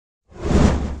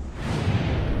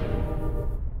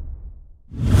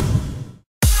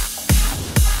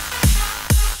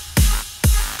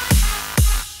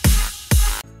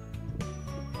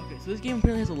this game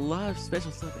apparently has a lot of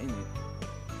special stuff in it.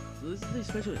 So this is a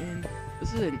special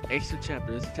this is an extra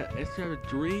chapter. This is extra chapter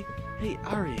 3. Hey,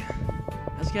 Aria.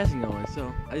 How's casting going?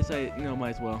 So I decided,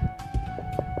 might as well.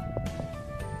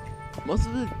 Most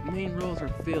of the main roles are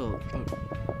filled, but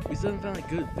we still haven't found a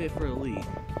good fit for a lead.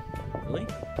 Really?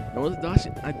 No one's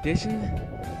auditioned?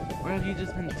 Or have you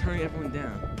just been turning everyone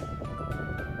down?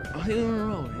 Oh, they don't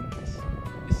roll, and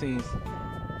it seems.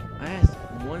 I asked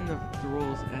one of the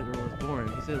roles at the role was boring.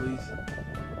 He said at least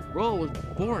role was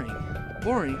boring.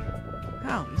 Boring?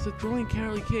 How? It's a drawing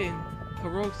Carly kid,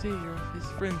 heroic savior of his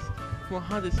friends from a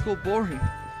haunted school. Boring.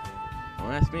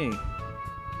 Don't ask me.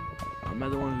 I'm not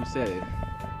the one who said it.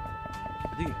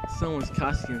 I think someone's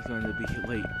costume is going to be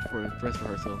late for the dress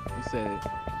rehearsal. Who said it?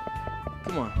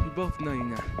 Come on, we both know you're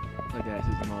not like that,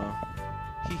 Suzumo.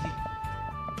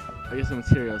 I guess the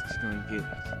material's just going to get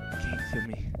to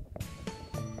me.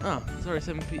 Oh, it's already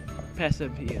past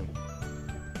 7 p.m.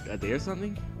 Got a day or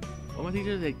something? Well, my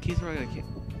teacher at Kids Rock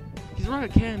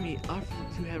Academy offered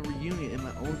to have a reunion in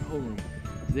my own homeroom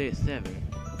today at 7.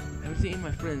 I haven't seen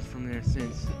my friends from there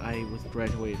since I was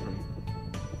graduated from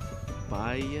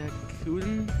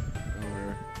Bayakuden?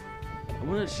 Or I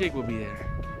wonder if Shig will be there.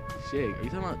 Shig? Are you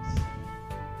talking about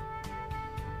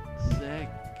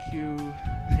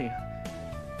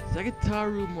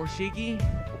Sakataru Morishiki?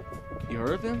 You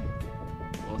heard of him?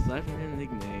 Well, aside from his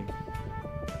nickname,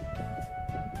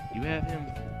 you have him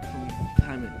from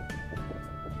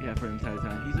time to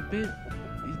time. He's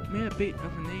made a bit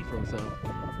of a name for himself.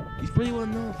 He's pretty well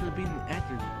known for being an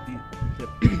actor that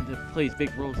plays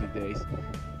big roles these days.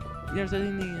 He never said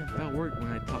anything about work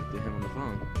when I talked to him on the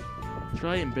phone. He's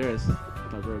probably embarrassed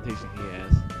about the reputation he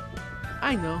has.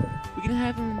 I know. We can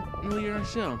have him earlier on the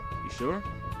show. You sure?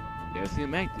 Yeah, I've seen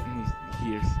him act in these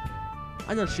years.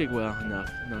 I know Shig well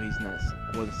enough. No, he's not.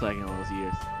 Wasn't slacking all those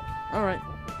years. Alright.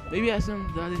 Maybe ask him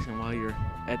the audition while you're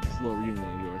at this little reunion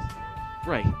of yours.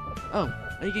 Right. Oh,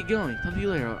 I need to get going. Talk to you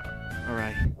later.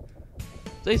 Alright.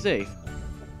 Stay safe.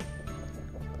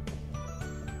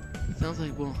 Sounds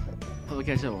like we'll have a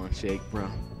catch up on Shig, bro.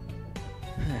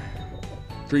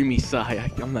 Dreamy sigh.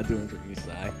 I'm not doing dreamy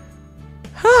sigh.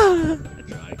 I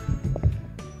tried.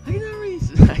 I can already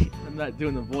I'm not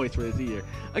doing the voice for this either.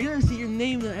 I can already see your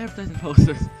name in the advertising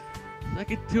posters.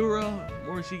 Sakaturo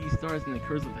Morishiki stars in the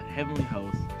Curse of the Heavenly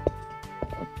Host.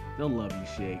 They'll love you,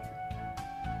 Shig.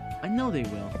 I know they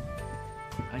will.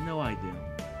 I know I do.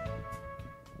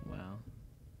 Wow.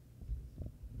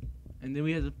 And then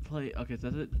we had to play. Okay, so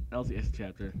that's it. LCS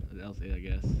chapter. LCS, I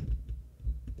guess.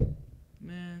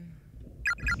 Man.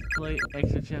 Let's play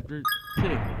extra chapter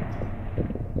 2.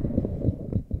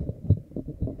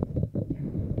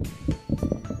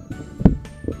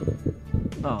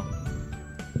 Oh.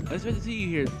 I was expected to see you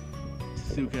here,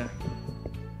 Tsuka.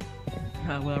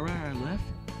 Well, right I left?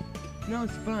 No,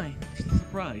 it's fine. It's just a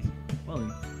surprise. Well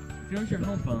then, if you're on your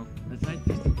home phone, decide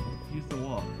just to use the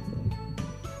wall.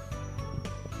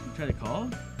 You try to call?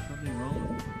 Something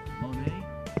wrong with Monet?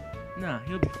 Nah,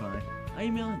 he'll be fine. I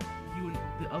emailed you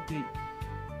the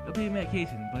updated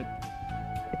medication, but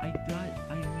I thought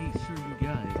I made sure you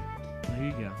got it. So here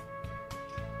you go.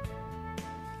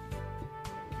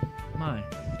 My,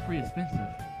 this is pretty expensive.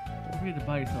 Don't forget to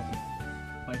buy yourself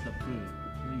food.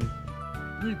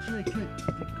 Really try to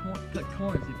cut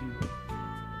corners if you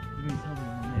mean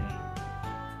helping Monet.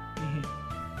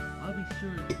 I'll be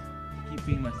sure to keep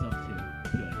being myself too.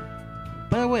 Good.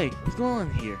 By the way, what's going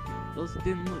on here? Those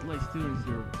didn't look like students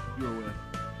you were with.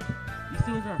 These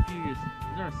students are our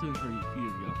students from a few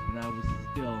years ago, when I was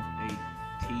still a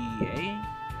TA.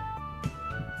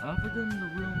 I offered them the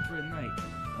room for a night,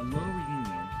 a little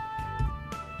reunion.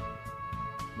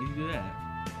 Why'd you do that?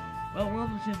 Well, one of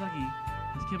them, Shinzaki,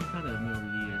 has kept in contact with me over the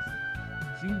years.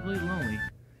 She seems really lonely.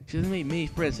 She hasn't made many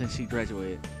friends since she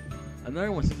graduated.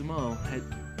 Another one, Suzumo, had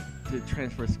to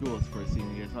transfer schools for her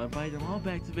senior year, so I invited them all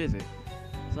back to visit.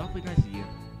 It's awfully nice of you.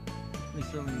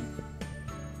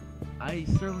 I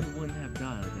certainly wouldn't have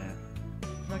thought of that.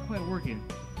 It's not quite working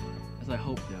as I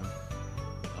hoped, though.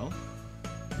 Oh?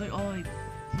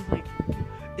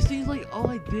 It seems like all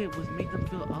I did was make them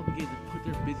feel obligated to put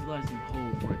their busy lives in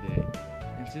hold for a day.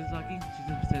 And Shinzaki, she's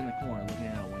just sitting in the corner looking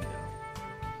out a window.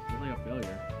 Looks like a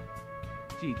failure.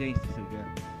 Gee, thanks, Tsuka.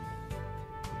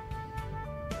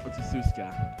 Or Tsuka.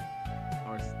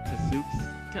 Or Tsuks.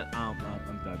 I'm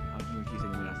done. I'm just gonna keep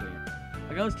saying what I say.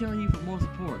 Like, I was counting you for more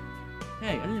support.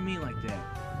 Hey, I didn't mean it like that.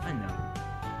 I know.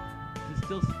 Just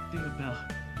still think about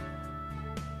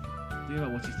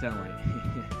what you sound like.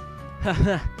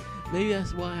 Haha. Maybe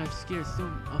that's why I've scared so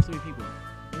many people.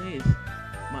 Maybe it's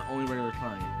my only regular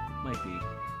client. Might be.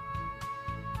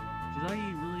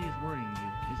 Shinzaki really is worrying you,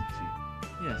 isn't she?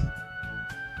 Yes.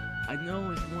 I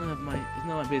know it's none of my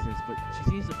business, but she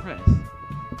seems depressed.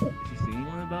 Did she see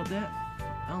anyone about that?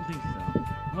 I don't think so.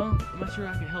 Well, I'm not sure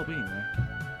I can help anyway.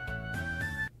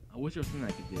 I wish there was something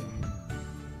I could do.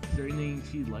 Is there anything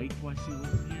she liked while she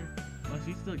was here? Well,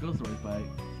 she still ghost stories by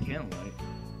candlelight.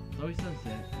 It's always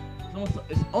sunset.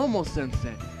 It's almost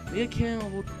sunset. Maybe a candle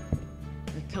will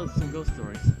tell some ghost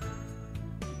stories.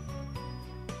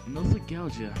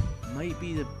 Nostalgia might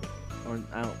be the, or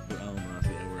I don't know how to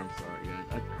say that word. I'm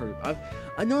sorry, guys.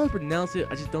 I know how to pronounce it.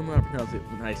 I just don't know how to pronounce it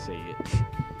when I say it.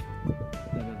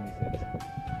 That doesn't make sense.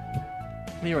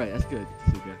 I mean, you're right. That's good,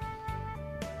 Suga.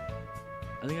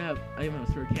 I even have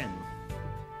a spare candle.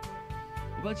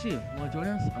 What about you? Want to join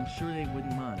us? I'm sure they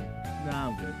wouldn't mind. Nah,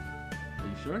 I'm good. Are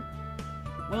you sure?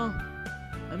 Well,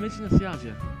 I mentioned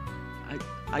nostalgia.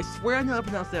 I swear I know how to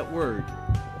pronounce that word.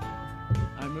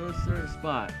 I remember a certain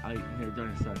spot near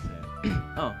during sunset.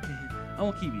 Oh, I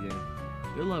won't keep you then.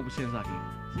 Good luck with Shinzaki.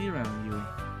 See you around, Yui.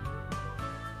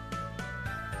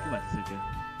 Goodbye, Tsuka.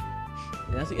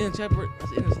 Yeah, that's the end of chapter.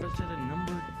 That's the end of special chapter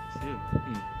number 2.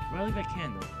 Where I leave that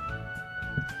candle?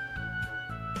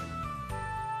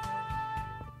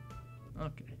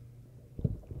 Okay.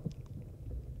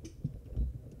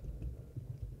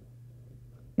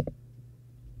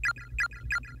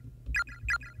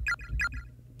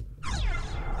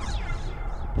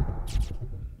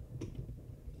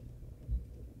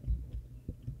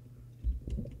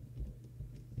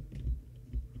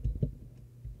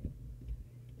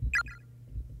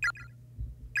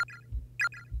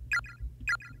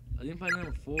 I didn't find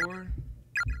number 4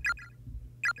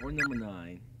 or number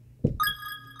 9.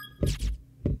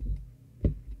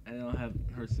 And I don't have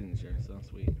her signature, so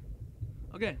sweet.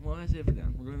 Okay, well that's it for now.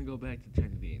 We're gonna go back to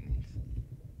checking the endings.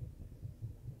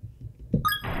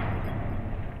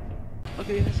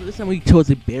 Okay, so this time we chose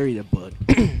to bury the book.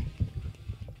 That's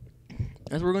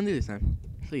what we're gonna do this time.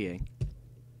 So yeah.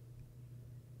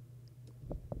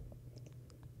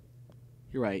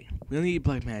 You're right. We don't need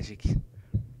black magic.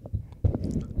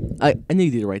 I knew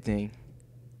you did the right thing.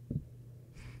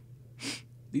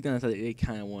 Deep down inside, they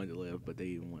kind of wanted to live, but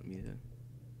they didn't want me to.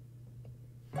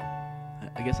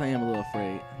 I guess I am a little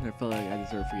afraid. I never felt like I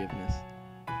deserved forgiveness.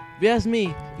 If you ask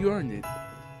me, you earned it.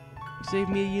 You saved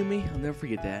me, Ayumi. I'll never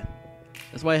forget that.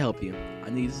 That's why I helped you. I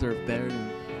know you deserve better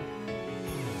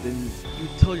than you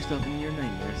told yourself in your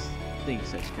nightmares. Thank you,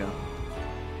 Sachiko.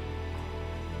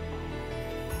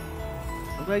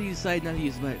 I'm glad you decided not to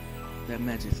use that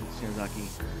magic, Shinzaki.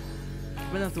 It's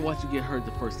been enough to watch you get hurt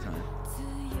the first time.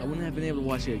 I wouldn't have been able to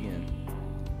watch it again.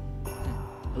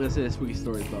 I'm gonna say that spooky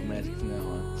stories about magic from now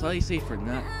on. It's already safer,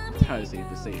 not entirely safe,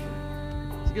 but safer.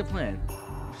 It's a good plan.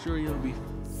 I'm sure you'll be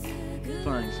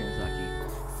fine, Shinzaki.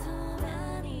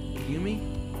 Yumi?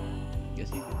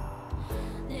 Yes, you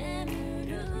do.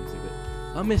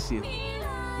 I'll miss you.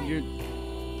 When you're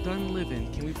done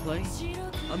living, can we play?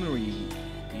 I'll remember you,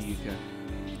 Yuka.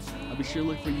 I'll be sure to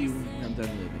look for you when I'm done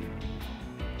living.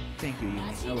 Thank you,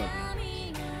 Yumi. I love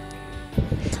you.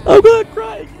 I'm gonna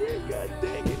cry again, god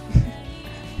dang it.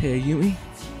 Hey, Ayumi.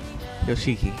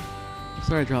 Yoshiki. I'm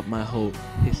sorry I dropped my whole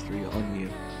history on you.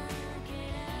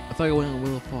 I thought I went a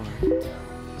little far.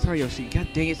 Sorry, Yoshiki. God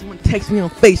dang it, someone texted me on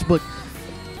Facebook.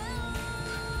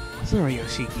 Sorry,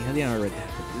 Yoshiki. I think I read that,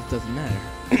 but it doesn't matter.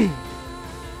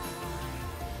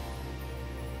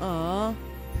 Aww.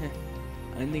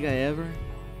 I didn't think I ever.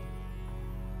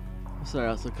 I'm sorry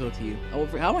I was so cold to you.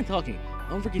 How am I talking?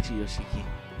 I won't forget you, Yoshiki.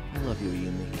 I love you,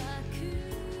 Ayumi.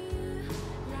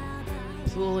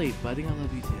 It's a little late, but I think I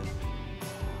love you too.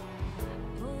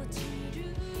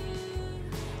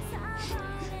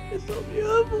 It's so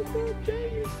beautiful, man.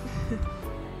 Dang it.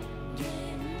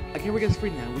 I can't forget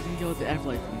free now. We can go to the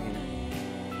afterlife from here.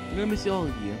 I'm gonna miss all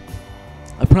of you.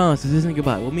 I promise this isn't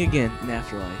goodbye. We'll meet again in the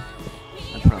afterlife.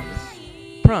 I promise.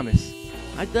 Promise.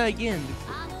 I die again.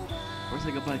 Or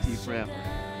say goodbye to you forever.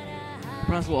 I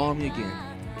promise we'll all meet again.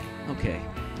 Okay.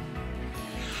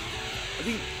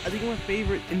 I think my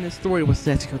favorite in this story was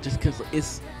Sachiko, just because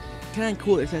it's kind of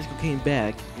cool that Sachiko came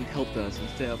back and helped us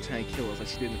instead of trying to kill us like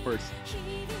she did in the first.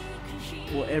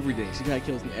 Well, everything. She tried to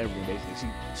kill us in everything,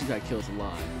 basically. She tried to kill us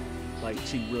alive. Like,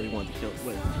 she really wanted to kill us.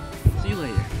 Whatever. See you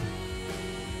later.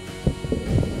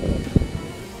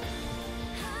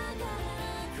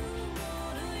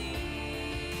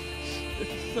 This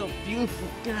is so beautiful.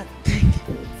 God dang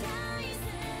it.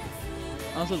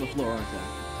 I'm also on the floor, aren't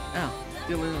I? Ow.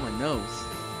 Still landing on my nose.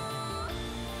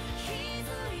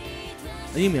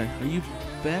 Ayumi, are you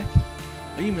back?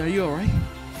 Ayumi, are you alright?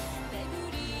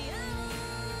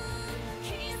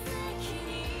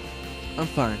 I'm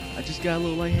fine. I just got a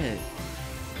little lightheaded.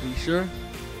 Are you sure?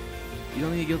 You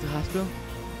don't need to go to the hospital?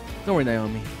 Don't worry,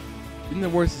 Naomi. Even the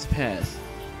worst is past.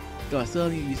 Though I still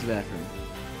need to use the bathroom.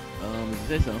 If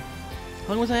you say so. How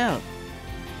long was I out?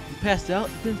 You passed out?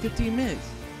 It's been 15 minutes.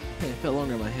 It felt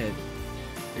longer in my head.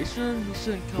 Are you sure you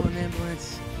shouldn't call an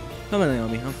ambulance? Come on,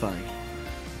 Naomi. I'm fine.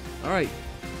 Alright.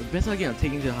 The best I can, I'm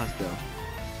taking you to the hospital.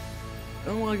 I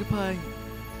don't want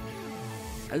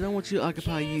you to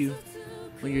occupy you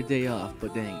on your day off,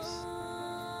 but thanks.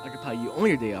 Occupy you on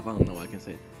your day off. I don't know what I can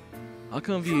say. I'll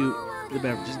come with you to the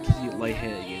bathroom just in case you get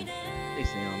lightheaded again.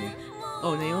 Thanks, Naomi.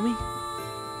 Oh, Naomi?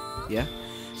 Yeah?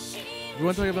 If you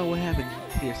want to talk about what happened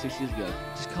here 6 years ago,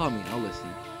 just call me. I'll listen.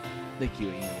 Thank you,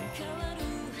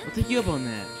 Ayumi. I'll take you up on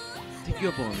that. Take you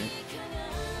up on it.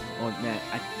 On that.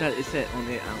 I thought it said on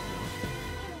it. I don't know.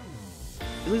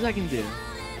 At least I can do.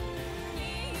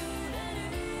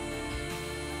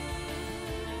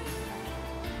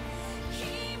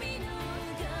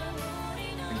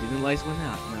 And then the lights went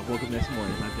out, and I woke up next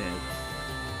morning in my bed.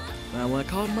 And when I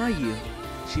called Mayu,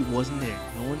 she wasn't there.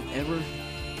 No one ever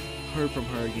heard from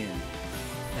her again.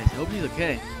 Nice. I hope she's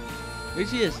okay. Here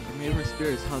she is. Or maybe her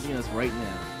spirit is haunting us right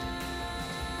now.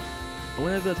 I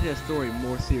want to be able to take that story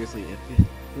more seriously if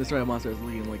the story of monster is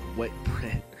looking like wet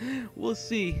bread. We'll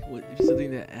see if you still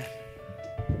think that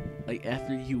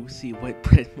after you see wet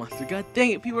bread monster. God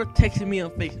dang it, people are texting me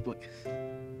on Facebook.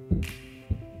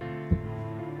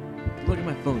 Look at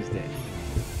my phone's dead.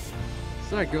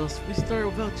 Sorry girls, we started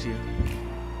without you.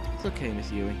 It's okay, Miss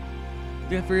Yui. We're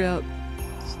gonna figure out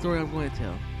the story I'm going to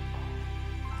tell.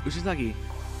 Ushizaki,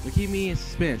 will keep me in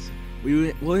suspense.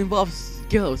 We will involve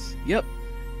ghosts. Yep.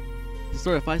 The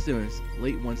story of 5 students,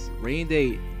 late one rainy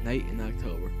day night in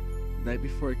October, the night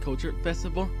before a culture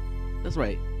festival. That's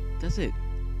right. That's it.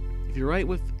 If you're alright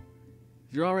with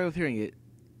hearing it,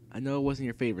 I know it wasn't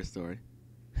your favorite story.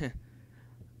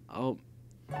 I'll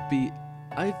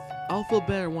feel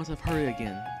better once I've heard it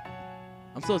again.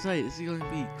 I'm so excited. This is going to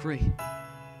be great. I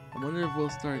wonder if we'll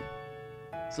start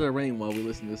raining while we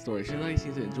listen to the story. Shinzaki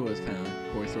seems to enjoy this kind of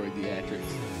horror story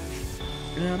theatrics.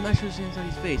 And I'm not sure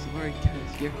Shinzaki's face. I'm already kind of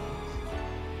scared.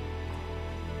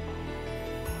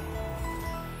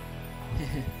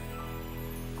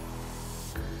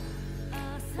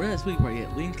 We're not at the sweet part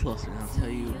yet. Lean closer and I'll tell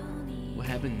you what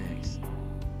happened next.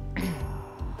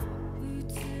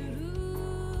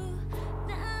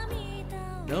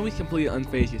 Naomi's completely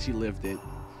unfazed yet she lived it.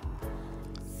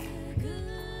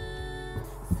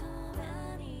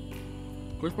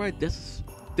 Of course, probably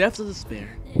depths of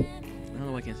despair. I don't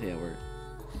know why I can't say that word.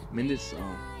 Minutes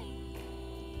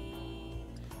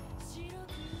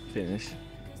finish.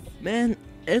 Man,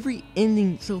 every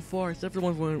ending so far, except for the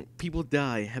ones when people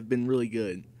die, have been really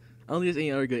good. I don't think there's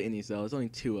any other good endings though. There's only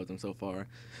 2 of them so far.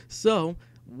 So,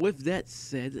 with that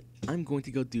said, I'm going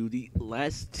to go do the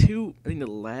last 2. I think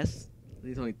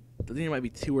there might be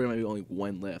 2 or there might be only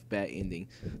 1 left. Bad ending.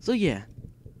 So yeah.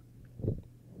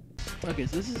 Okay,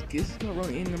 so this is called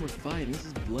Royalty ending number 5. And this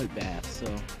is Bloodbath.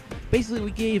 So basically,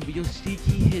 we gave Yoshiki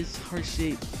his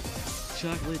heart-shaped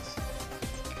chocolates.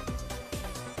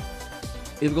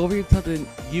 If we go over here to talk to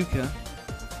Yuka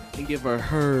and give her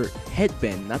her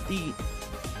headband, not the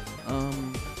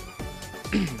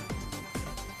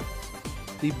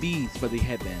the beads, but the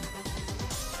headband.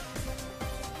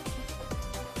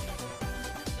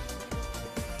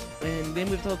 And then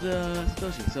we've talked to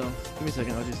Satoshi, so give me a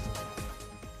second, I'll just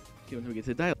give until we get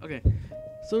to the dialogue. Okay,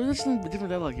 so there's some different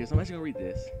dialogue here, so I'm actually gonna read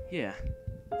this. Yeah,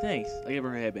 thanks. I gave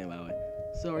her headband, by the way.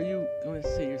 So are you going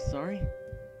to say you're sorry?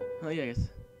 Oh yeah, I guess.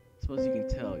 Suppose you can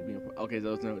tell. Okay,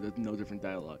 there's no different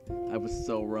dialogue. I was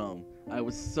so wrong. I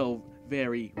was so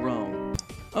very wrong.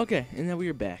 Okay, and now we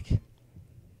are back.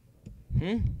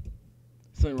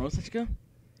 Something wrong, Sachiko?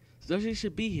 Satoshi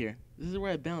should be here. This is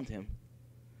where I bound him.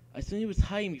 I assumed he was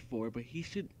hiding before, but he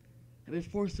should have been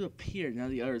forced to appear now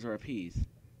the others are appeased.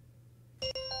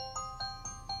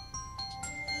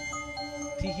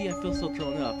 Teehee, I feel so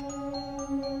thrown up.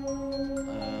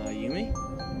 Ayumi?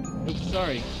 Oops,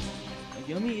 sorry.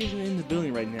 Ayumi isn't in the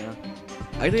building right now.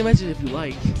 I can mention it if you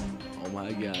like. Oh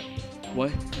my god.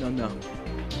 What? No.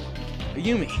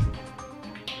 Ayumi!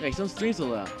 Hey, don't scream so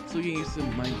loud. I'm still getting used to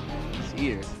his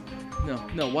ears.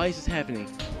 No, why is this happening?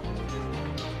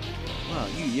 Wow,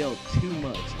 you yelled too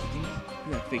much.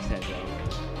 You're gonna fix that though.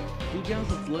 Blue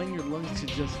gallons of blood in your lungs should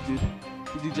do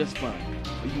just fine.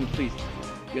 Ayumi, please.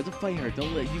 You have to fight her.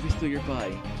 Don't let Yuka steal your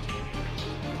body.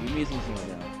 Ayumi isn't listening right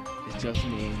now. It's just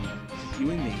me and just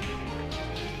you and me.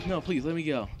 No, please, let me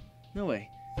go. No way.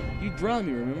 You drowned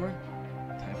me, remember?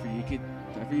 Time for you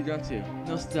to drown too.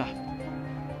 No, stop.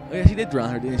 Oh yeah, she did drown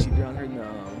her, didn't she? Drown her? No.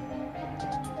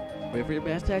 Wait for your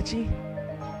bath, Tachi?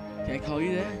 Can I call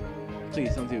you that?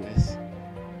 Please, don't do this.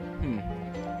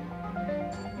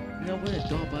 You know what an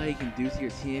adult body can do to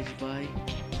your teenage body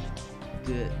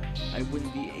that I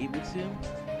wouldn't be able to?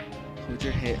 Hold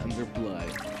your head under blood.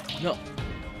 No.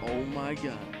 Oh my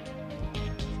god.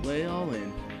 Let it all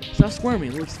in. Stop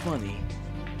squirming, it looks funny.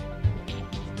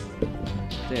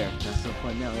 There, not so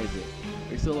fun now, is it?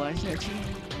 Are you still alive, Sachi?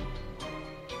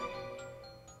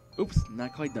 Oops,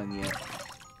 not quite done yet.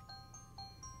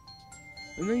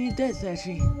 Oh no, you're dead,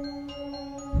 Sachi.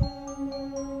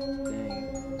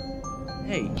 Dang.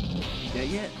 Hey, you dead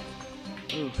yet?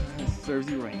 Oh, that serves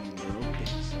you right, you little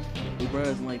bitch. Your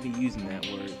brother doesn't like me using that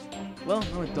word. Well,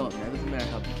 I'm an adult now, it doesn't matter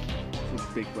how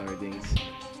big brother thinks.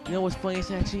 You know what's funny,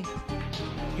 Sachi?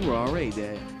 You were already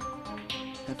dead.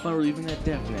 Have fun relieving that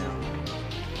death now.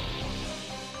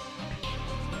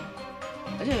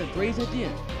 I just had a great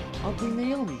idea. I'll bring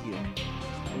Naomi here.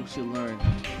 We should learn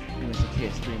who is a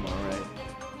kid stream, alright.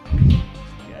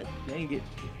 God dang it.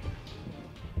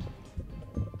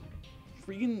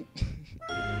 Freaking.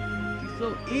 She's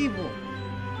so evil.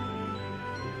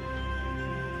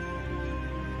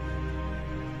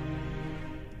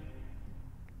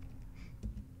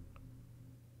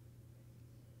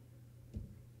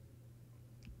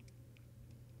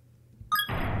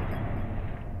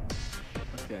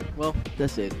 Okay, well,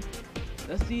 that's it.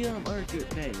 That's the other good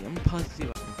thing. I'm gonna pause to see if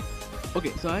I can...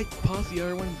 Okay, so I paused the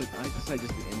other one, but I decided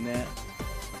just to end that.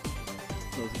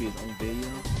 So it's be its own video.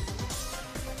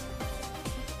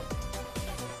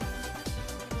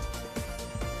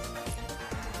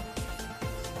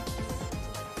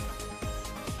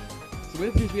 So we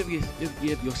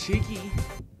have Yoshiki.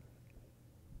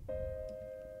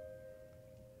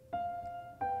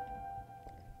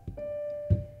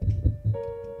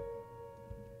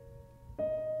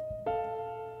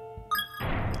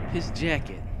 His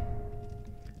jacket.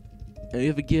 And we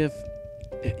have to give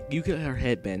Yuka her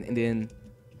headband, and then,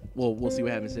 well, we'll see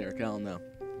what happens there. I don't know.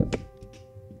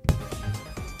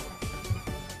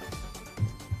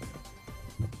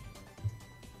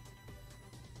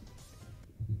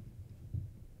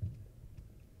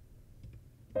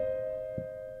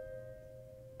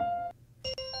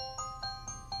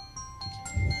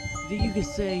 Then you can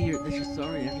say that you're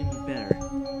sorry, that's even better.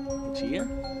 Chia?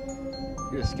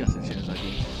 You're disgusting,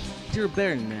 Shinozaki. You're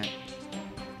better than that.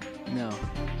 No.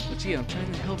 But Chia, I'm trying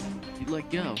to help you let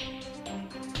go.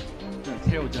 You've done a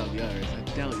terrible job of the others.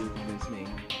 I doubt you'll convince me.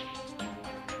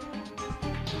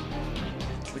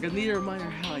 Like, I need a reminder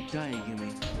how I died,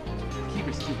 Ayumi. Keep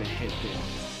your stupid head there.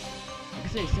 Like I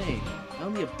say, I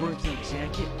don't need a burnt-out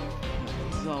jacket.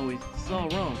 This is all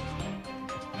wrong.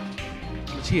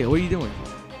 But Chia, what are you doing?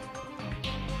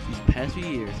 These past few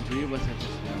years, the three of us have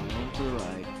just gone home for the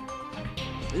ride.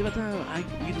 It's about time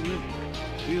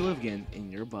we live again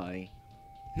in your body.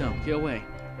 No, get away.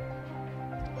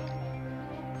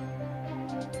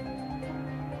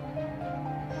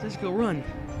 Let's go run.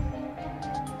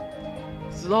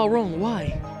 This is all wrong.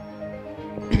 Why?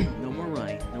 No more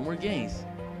running. No more games.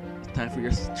 It's time for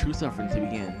your true suffering to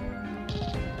begin.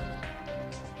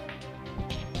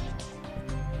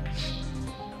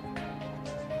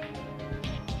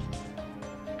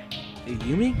 Hey,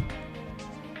 Ayumi?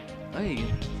 Hey,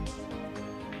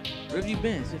 where have you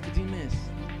been? It's been 15 minutes.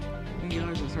 I think the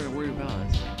others will start worried about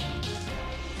us.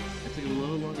 That took a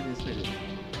little longer than expected.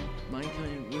 Mind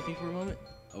coming with me for a moment?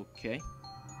 Okay.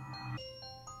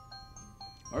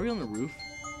 Are we on the roof?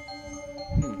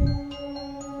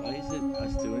 Why is it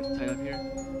us doing tied up here?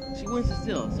 She wants to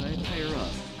still, so I had to tie her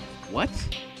up. What?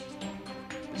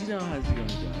 But you know how this is going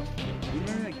to go. You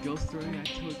remember that ghost story I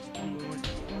told you?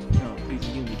 No, please,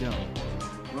 you don't.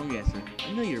 Wrong answer.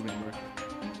 I know you remember. Here.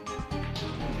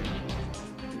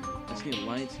 I just need to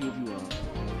line two of you up.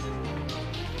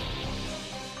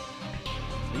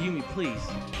 Ayumi, please.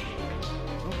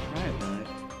 Don't cry about it.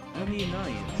 I don't need an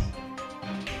audience.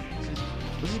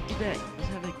 Let's just get that. Let's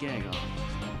have that gag off.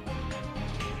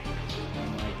 Oh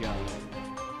my god.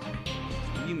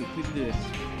 Ayumi, please do this.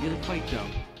 You have to fight though.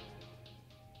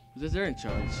 Who's there in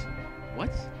charge?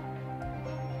 What?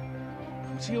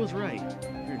 She was right.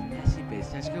 You're a nasty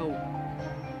bitch. Let's go.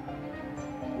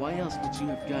 Why else would you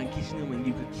have gotten Kishinuma and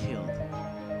Yuka killed?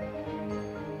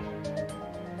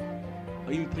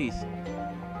 Ayumi, please.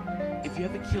 If you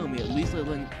have to kill me, at least let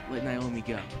Naomi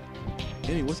go.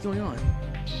 Anyway, what's going on?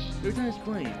 Every time it's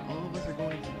playing, all of us are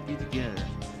going to be together.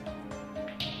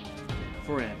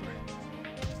 Forever.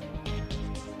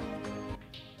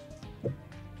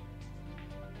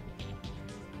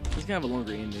 It's kind of a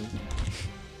longer ending.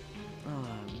 Oh,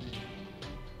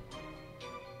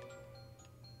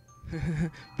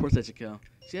 man. Poor Sachiko.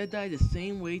 She had died the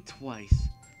same way twice.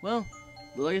 Well,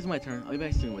 looks like it's my turn. I'll be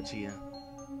back soon with Chia.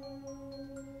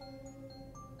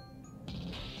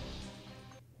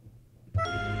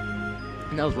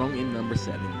 and I was wrong in number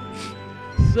 7.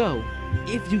 So,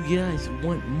 if you guys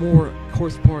want more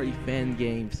Course Party fan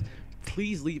games,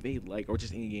 please leave a like, or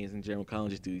just any games in general. I'll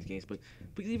just do these games, but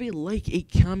please leave a like, a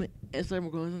comment, and start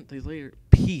more going on. Later.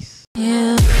 Peace.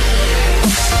 Yeah.